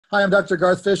Hi, I'm Dr.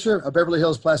 Garth Fisher, a Beverly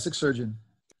Hills plastic surgeon.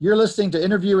 You're listening to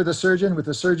Interview with a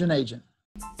Surgeon Agent.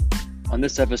 On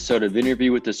this episode of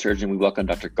Interview with the Surgeon, we welcome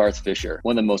Dr. Garth Fisher,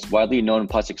 one of the most widely known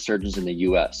plastic surgeons in the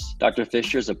U.S. Dr.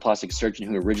 Fisher is a plastic surgeon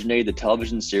who originated the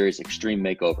television series Extreme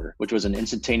Makeover, which was an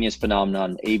instantaneous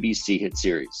phenomenon ABC hit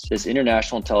series. This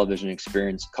international television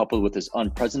experience, coupled with his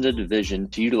unprecedented vision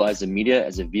to utilize the media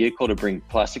as a vehicle to bring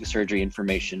plastic surgery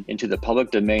information into the public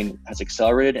domain, has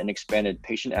accelerated and expanded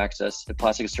patient access to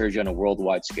plastic surgery on a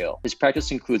worldwide scale. His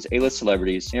practice includes A-list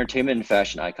celebrities, entertainment and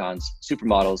fashion icons,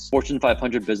 supermodels, Fortune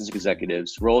 500 business executives,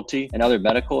 royalty, and other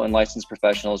medical and licensed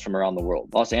professionals from around the world.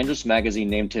 Los Angeles Magazine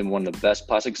named him one of the best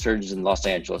plastic surgeons in Los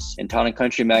Angeles, and Town &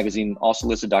 Country Magazine also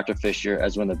listed Dr. Fisher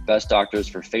as one of the best doctors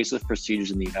for facelift procedures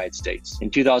in the United States.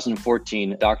 In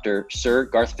 2014, Dr. Sir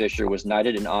Garth Fisher was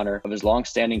knighted in honor of his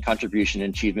long-standing contribution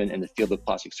and achievement in the field of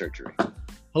plastic surgery.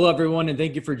 Hello, everyone, and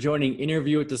thank you for joining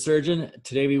Interview with the Surgeon.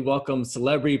 Today, we welcome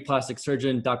celebrity plastic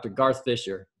surgeon, Dr. Garth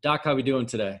Fisher. Doc, how are we doing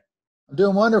today? I'm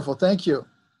doing wonderful. Thank you.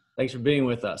 Thanks for being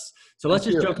with us. So let's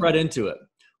just jump right into it.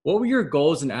 What were your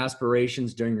goals and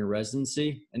aspirations during your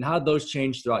residency, and how did those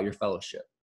change throughout your fellowship?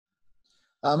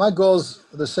 My goals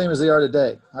are the same as they are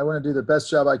today. I want to do the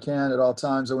best job I can at all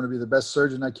times. I want to be the best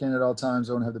surgeon I can at all times.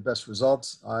 I want to have the best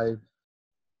results. I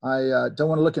don't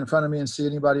want to look in front of me and see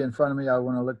anybody in front of me. I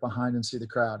want to look behind and see the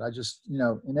crowd. I just,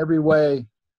 in every way,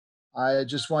 I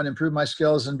just want to improve my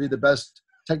skills and be the best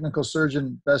technical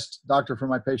surgeon, best doctor for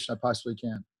my patient I possibly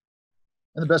can,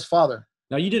 and the best father.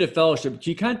 Now, you did a fellowship. Can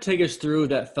you kind of take us through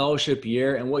that fellowship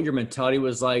year and what your mentality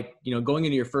was like, going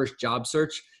into your first job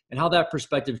search, and how that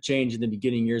perspective changed in the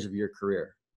beginning years of your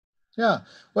career? Yeah.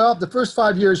 Well, the first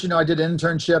 5 years, I did an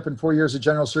internship and 4 years of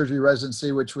general surgery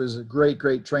residency, which was a great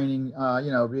training,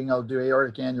 being able to do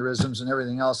aortic aneurysms and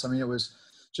everything else. I mean, it was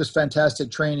just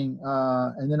fantastic training.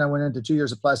 And then I went into 2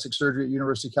 years of plastic surgery at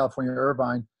University of California,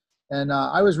 Irvine. And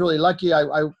I was really lucky.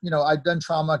 I'd done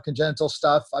trauma, congenital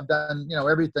stuff. I've done,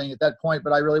 everything at that point,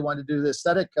 but I really wanted to do the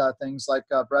aesthetic things like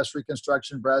breast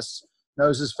reconstruction, breasts,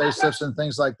 noses, facelifts, and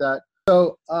things like that.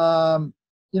 So,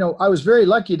 I was very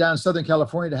lucky down in Southern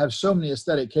California to have so many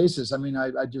aesthetic cases. I mean,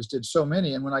 I just did so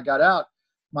many. And when I got out,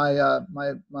 the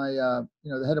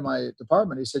head of my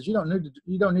department, he said, you don't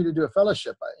need to do a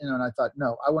fellowship. And I thought,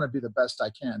 no, I want to be the best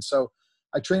I can. So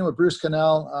I trained with Bruce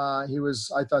Cannell. He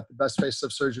was, I thought, the best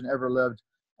facelift surgeon ever lived.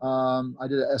 I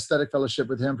did an aesthetic fellowship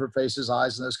with him for faces,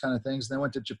 eyes, and those kind of things. And then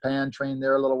went to Japan, trained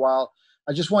there a little while.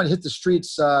 I just wanted to hit the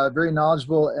streets, very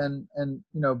knowledgeable and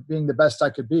being the best I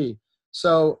could be.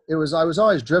 So I was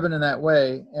always driven in that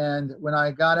way. And when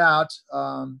I got out,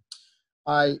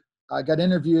 I got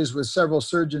interviews with several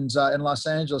surgeons in Los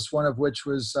Angeles, one of which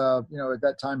was, at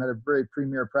that time had a very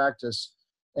premier practice.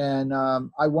 And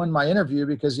I won my interview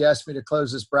because he asked me to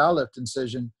close this brow lift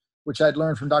incision, which I'd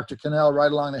learned from Dr. Cannell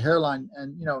right along the hairline.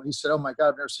 And, he said, oh my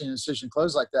God, I've never seen an incision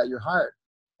closed like that. You're hired.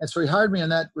 And so he hired me in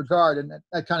that regard. And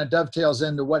that kind of dovetails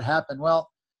into what happened. Well,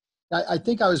 I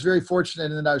think I was very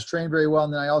fortunate in that I was trained very well.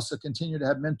 And then I also continued to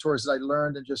have mentors that I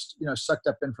learned and just, sucked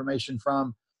up information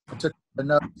from. I took the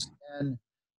notes. And,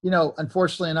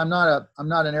 unfortunately, and I'm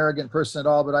not an arrogant person at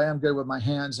all, but I am good with my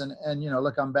hands. And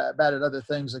look, I'm bad at other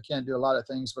things. I can't do a lot of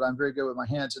things, but I'm very good with my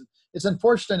hands. And it's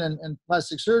unfortunate in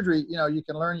plastic surgery, you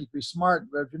can learn, you can be smart,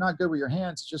 but if you're not good with your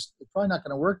hands, it's probably not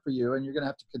going to work for you. And you're going to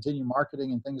have to continue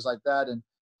marketing and things like that. And,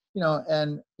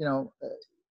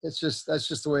 that's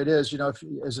just the way it is. If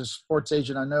you, as a sports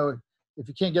agent, I know if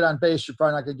you can't get on base, you're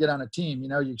probably not going to get on a team. You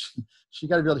got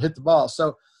to be able to hit the ball.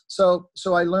 So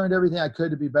I learned everything I could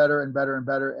to be better and better and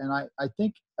better. And I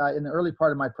think in the early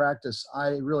part of my practice,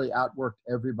 I really outworked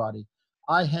everybody.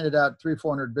 I handed out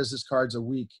 300-400 business cards a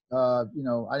week. I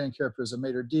didn't care if it was a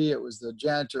maitre d', it was the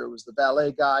janitor, it was the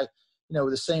ballet guy,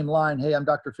 with the same line. Hey, I'm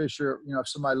Dr. Fisher. If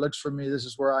somebody looks for me, this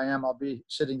is where I am. I'll be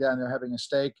sitting down there having a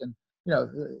steak. And,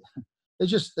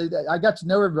 I got to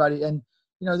know everybody. And,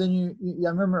 then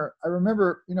I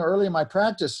remember, early in my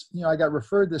practice, I got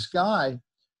referred this guy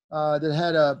that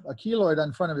had a keloid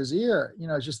in front of his ear,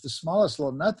 just the smallest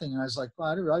little nothing. And I was like, well,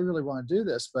 I really want to do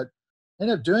this, but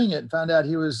ended up doing it and found out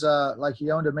he was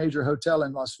he owned a major hotel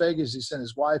in Las Vegas. He sent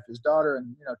his wife, his daughter,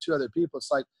 and, 2 other people.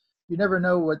 It's like, you never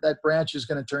know what that branch is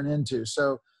going to turn into.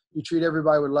 So you treat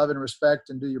everybody with love and respect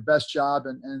and do your best job.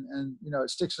 And it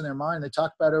sticks in their mind. They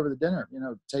talk about it over the dinner,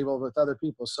 table with other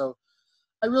people. So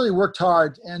I really worked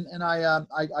hard and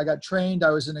I got trained.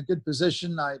 I was in a good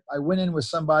position. I went in with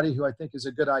somebody who I think is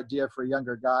a good idea for a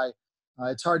younger guy.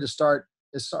 It's hard to start.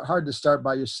 It's hard to start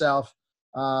by yourself.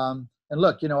 And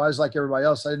look, I was like everybody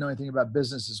else. I didn't know anything about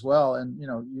business as well. And,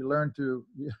 you learn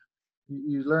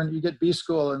you get B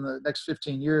school in the next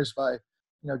 15 years by,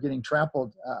 getting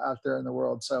trampled out there in the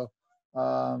world. So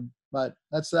But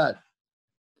that's that.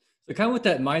 So kind of with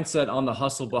that mindset on the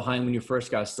hustle behind when you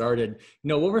first got started,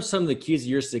 what were some of the keys to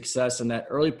your success in that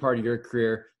early part of your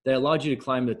career that allowed you to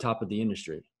climb to the top of the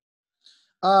industry?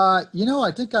 I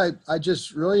think I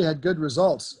just really had good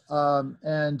results.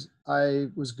 And I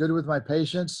was good with my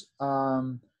patients.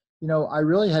 I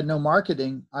really had no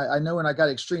marketing. I know when I got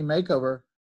Extreme Makeover,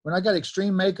 I got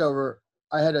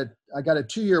a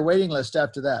 2-year waiting list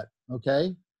after that.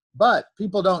 Okay. But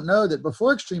people don't know that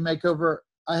before Extreme Makeover,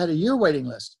 I had a year waiting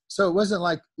list. So it wasn't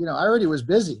like, I already was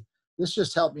busy. This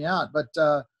just helped me out. But,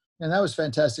 and that was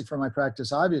fantastic for my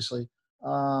practice, obviously.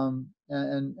 And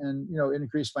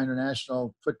increased my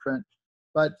international footprint.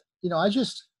 But, I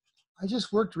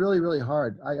just worked really, really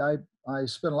hard. I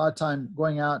spent a lot of time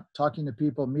going out, talking to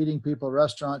people, meeting people,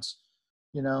 restaurants.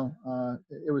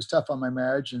 It was tough on my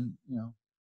marriage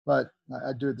but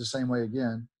I'd do it the same way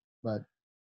again. But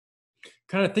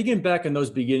Kind of thinking back in those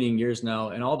beginning years now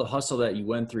and all the hustle that you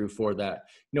went through for that,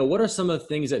 what are some of the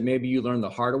things that maybe you learned the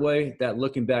hard way that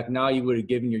looking back now you would have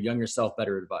given your younger self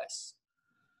better advice?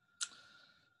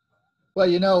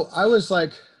 Well, I was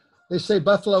like, they say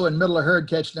buffalo in middle of herd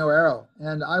catch no arrow.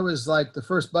 And I was like the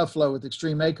first buffalo with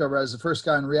Extreme Makeover. I was the first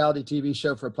guy on a reality TV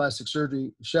show for a plastic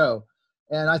surgery show.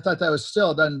 And I thought that was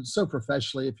still done so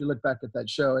professionally if you look back at that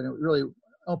show. And it really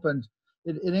opened,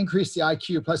 it increased the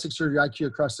IQ, plastic surgery IQ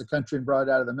across the country and brought it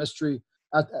out of the mystery,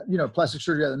 plastic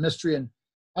surgery out of the mystery, and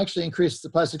actually increased the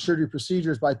plastic surgery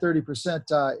procedures by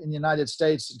 30% in the United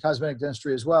States and cosmetic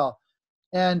dentistry as well.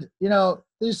 And,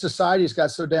 these societies got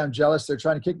so damn jealous. They're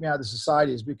trying to kick me out of the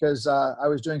societies because I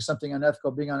was doing something unethical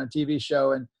being on a TV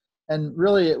show. And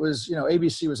really it was,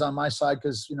 ABC was on my side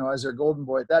because, I was their golden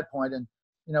boy at that point. And,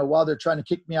 while they're trying to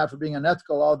kick me out for being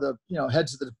unethical, all the,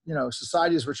 heads of the,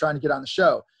 societies were trying to get on the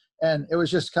show. And it was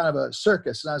just kind of a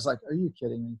circus. And I was like, are you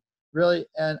kidding me? Really?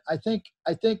 And I think,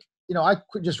 I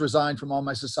just resigned from all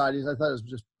my societies. I thought it was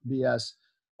just BS.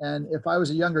 And if I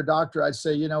was a younger doctor, I'd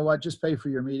say, just pay for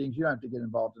your meetings. You don't have to get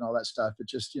involved in all that stuff. It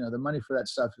just, the money for that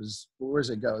stuff is, where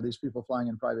does it go? These people flying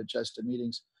in private jets to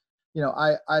meetings.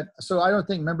 So I don't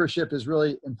think membership is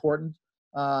really important.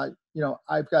 I've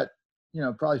got,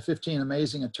 probably 15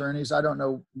 amazing attorneys. I don't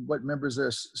know what members their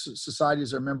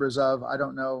societies are members of. I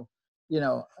don't know,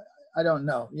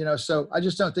 so I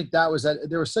just don't think that was that.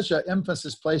 There was such an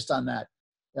emphasis placed on that.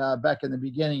 Back in the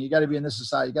beginning, you got to be in this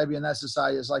society, you got to be in that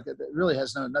society. It's like, it really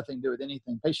has nothing to do with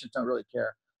anything. Patients don't really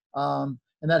care. And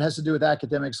that has to do with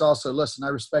academics also. Listen, I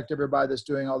respect everybody that's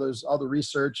doing all the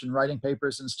research and writing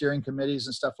papers and steering committees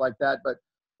and stuff like that, but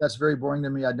that's very boring to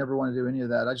me. I'd never want to do any of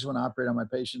that. I just want to operate on my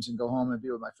patients and go home and be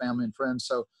with my family and friends.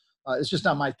 So it's just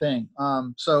not my thing.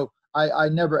 So I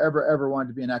never, ever wanted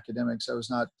to be an academic. So it was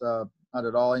not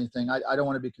at all anything. I don't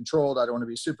want to be controlled. I don't want to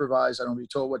be supervised. I don't want to be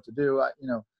told what to do.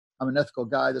 I'm an ethical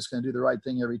guy that's going to do the right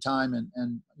thing every time. And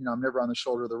I'm never on the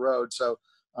shoulder of the road. So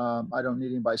I don't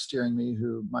need anybody steering me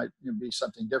who might be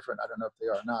something different. I don't know if they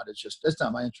are or not. It's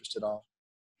not my interest at all.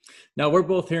 Now, we're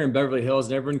both here in Beverly Hills,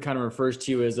 and everyone kind of refers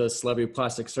to you as a celebrity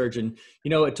plastic surgeon.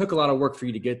 It took a lot of work for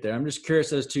you to get there. I'm just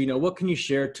curious as to, what can you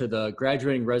share to the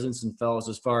graduating residents and fellows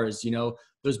as far as,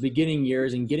 those beginning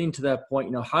years and getting to that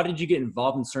point? How did you get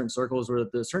involved in certain circles? Were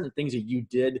there certain things that you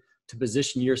did to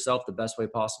position yourself the best way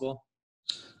possible?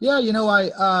 Yeah,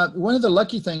 one of the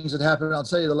lucky things that happened, I'll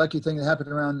tell you the lucky thing that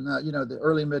happened around, the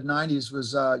early mid 90s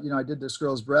was, I did this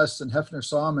girl's breasts and Hefner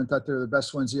saw them and thought they were the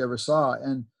best ones he ever saw.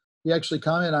 And he actually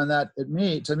commented on that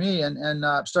to me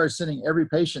and started sending every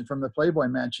patient from the Playboy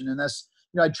Mansion. And that's,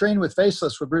 I trained with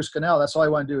facelifts with Bruce Cannell. That's all I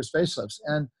wanted to do is facelifts.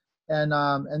 And then,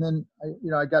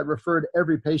 I got referred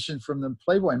every patient from the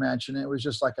Playboy Mansion. And it was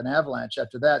just like an avalanche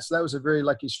after that. So that was a very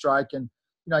lucky strike. And,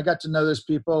 I got to know those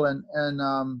people and in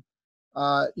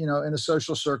the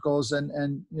social circles.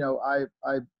 And I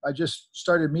just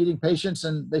started meeting patients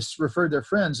and they referred their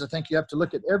friends. I think you have to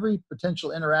look at every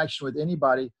potential interaction with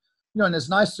anybody, and it's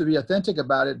nice to be authentic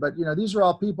about it, but these are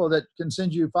all people that can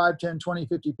send you 5, 10, 20,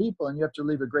 50 people, and you have to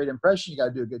leave a great impression. You got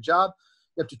to do a good job.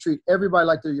 You have to treat everybody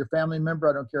like they're your family member.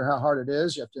 I don't care how hard it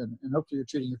is. You have to, and hopefully you're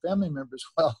treating your family members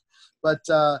well, but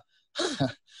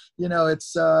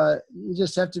it's, you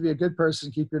just have to be a good person,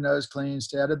 keep your nose clean,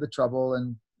 stay out of the trouble,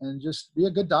 and just be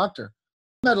a good doctor.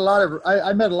 I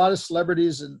met a lot of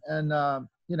celebrities and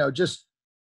just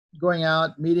going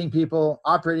out, meeting people,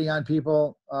 operating on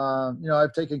people.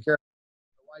 I've taken care of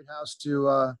the White House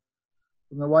from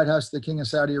the White House to the King of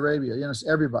Saudi Arabia, it's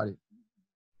everybody.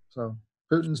 So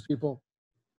Putin's people.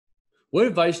 What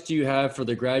advice do you have for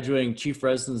the graduating chief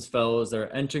residence fellows that are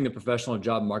entering the professional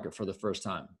job market for the first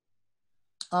time?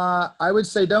 I would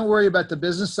say don't worry about the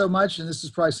business so much, and this is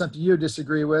probably something you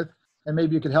disagree with, and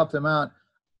maybe you could help them out.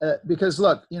 Because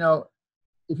look,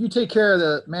 if you take care of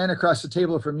the man across the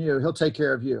table from you, he'll take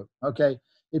care of you. Okay.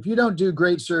 If you don't do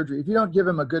great surgery, if you don't give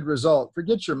him a good result,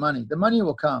 forget your money. The money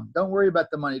will come. Don't worry about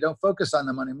the money. Don't focus on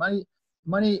the money.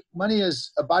 Money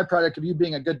is a byproduct of you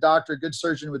being a good doctor, a good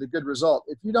surgeon with a good result.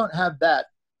 If you don't have that,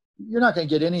 you're not going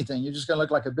to get anything. You're just going to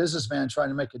look like a businessman trying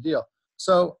to make a deal.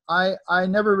 So I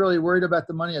never really worried about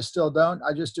the money. I still don't.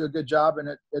 I just do a good job, and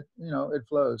it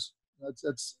flows.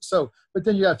 That's so. But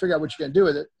then you got to figure out what you're going to do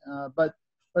with it. But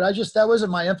that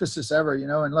wasn't my emphasis ever,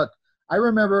 And look, I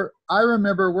remember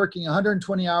working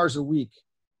 120 hours a week.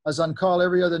 I was on call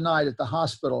every other night at the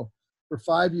hospital for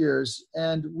 5 years,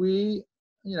 and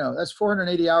that's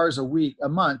 480 hours a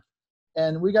month,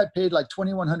 and we got paid like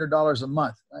 $2,100 a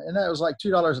month, and that was like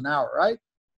 $2 an hour, right?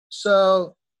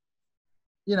 So,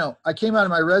 I came out of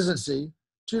my residency,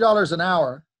 $2 an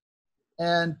hour,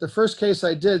 and the first case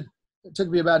I did, it took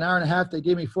me about an hour and a half. They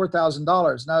gave me $4,000,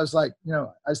 and I was like, I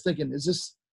was thinking, is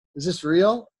this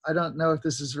real? I don't know if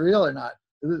this is real or not.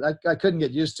 I couldn't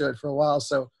get used to it for a while,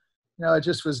 so it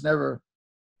just was never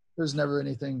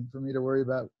anything for me to worry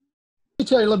about. Let me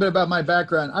tell you a little bit about my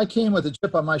background. I came with a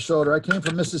chip on my shoulder. I came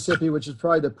from Mississippi, which is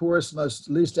probably the poorest,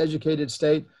 least educated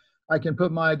state. I can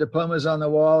put my diplomas on the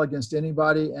wall against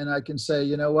anybody, and I can say,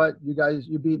 you know what, you guys,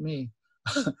 you beat me.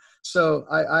 So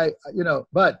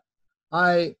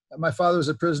my father was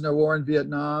a prisoner of war in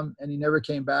Vietnam, and he never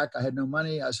came back. I had no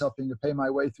money. I was helping to pay my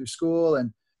way through school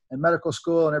and medical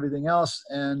school and everything else.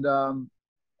 And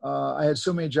I had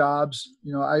so many jobs.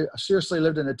 I seriously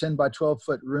lived in a 10 by 12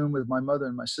 foot room with my mother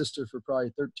and my sister for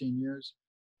probably 13 years.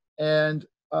 And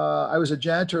I was a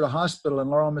janitor at a hospital in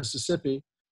Laurel, Mississippi,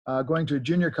 going to a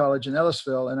junior college in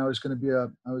Ellisville, and I was going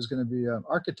to be an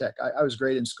architect. I was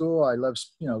great in school. I loved,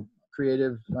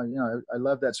 creative. I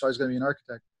loved that. So I was going to be an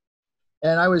architect.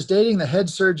 And I was dating the head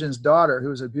surgeon's daughter, who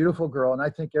was a beautiful girl. And I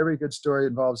think every good story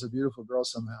involves a beautiful girl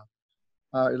somehow.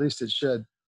 At least it should.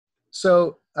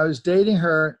 So I was dating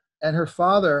her, and her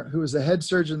father, who was the head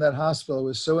surgeon of that hospital,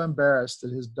 was so embarrassed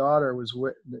that his daughter was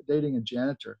dating a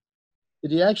janitor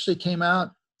that he actually came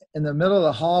out in the middle of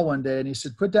the hall one day and he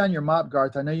said, "Put down your mop,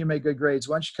 Garth. I know you make good grades.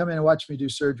 Why don't you come in and watch me do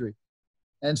surgery?"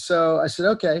 And so I said,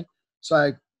 okay. So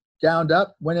I gowned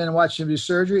up, went in and watched him do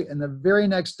surgery. And the very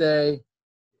next day,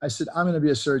 I said, I'm going to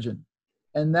be a surgeon.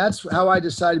 And that's how I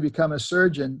decided to become a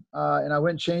surgeon. And I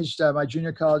went and changed my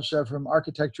junior college from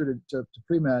architecture to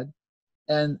pre-med.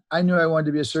 And I knew I wanted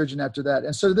to be a surgeon after that.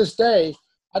 And so to this day,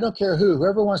 I don't care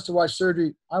whoever wants to watch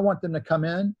surgery, I want them to come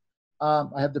in.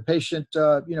 I have the patient,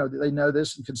 they know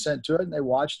this and consent to it, and they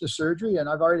watch the surgery. And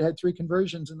I've already had 3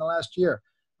 conversions in the last year.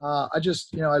 I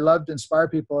just, I love to inspire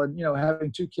people. And,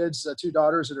 having 2 kids, 2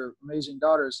 daughters that are amazing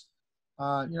daughters,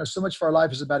 so much of our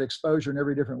life is about exposure in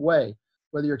every different way.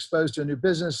 Whether you're exposed to a new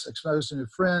business, exposed to new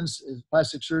friends,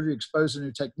 plastic surgery, exposed to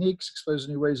new techniques, exposed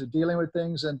to new ways of dealing with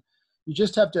things. And you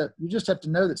just have to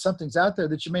know that something's out there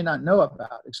that you may not know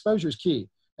about. Exposure is key.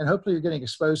 And hopefully you're getting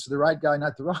exposed to the right guy,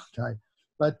 not the wrong guy.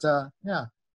 But yeah.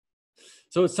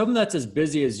 So it's someone that's as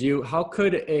busy as you. How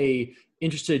could a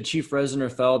interested chief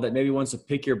resident or fellow that maybe wants to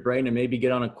pick your brain and maybe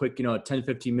get on a quick, a 10,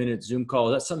 15 minute Zoom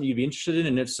call, is that something you'd be interested in?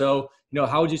 And if so,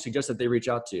 how would you suggest that they reach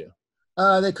out to you?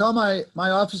 They call my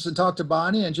office and talk to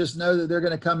Bonnie, and just know that they're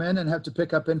going to come in and have to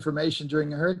pick up information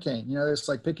during a hurricane. It's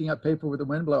like picking up paper with the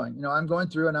wind blowing. I'm going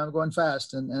through and I'm going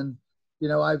fast. And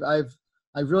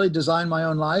I've really designed my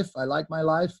own life. I like my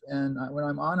life. And when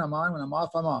I'm on, I'm on. When I'm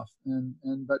off, I'm off.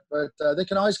 But they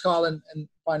can always call and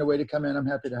find a way to come in. I'm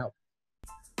happy to help.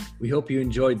 We hope you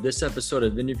enjoyed this episode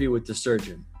of Interview with the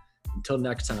Surgeon. Until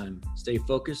next time, stay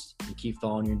focused and keep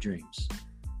following your dreams.